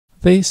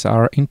These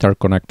are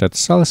interconnected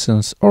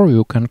selsyns, or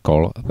you can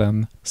call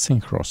them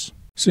synchros.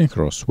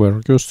 Synchros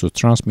were used to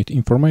transmit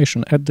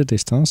information at the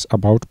distance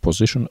about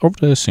position of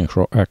the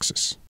synchro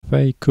axis.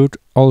 They could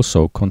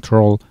also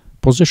control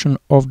position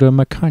of the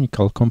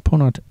mechanical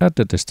component at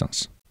the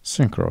distance.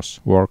 Synchros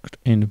worked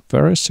in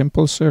very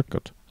simple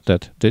circuit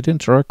that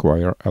didn't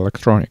require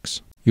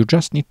electronics. You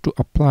just need to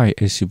apply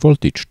AC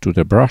voltage to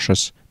the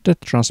brushes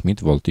that transmit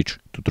voltage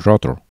to the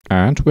rotor.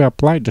 And we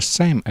applied the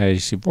same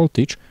AC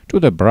voltage to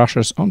the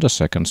brushes on the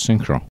second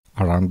synchro.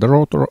 Around the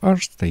rotor are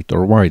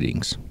stator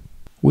windings.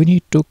 We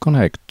need to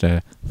connect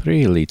the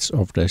 3 leads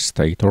of the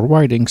stator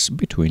windings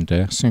between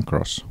the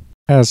synchros.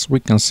 As we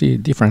can see,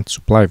 different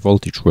supply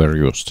voltage were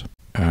used,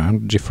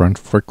 and different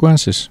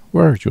frequencies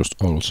were used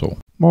also.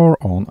 More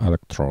on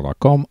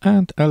elektroda.com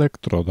and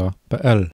elektroda.pl.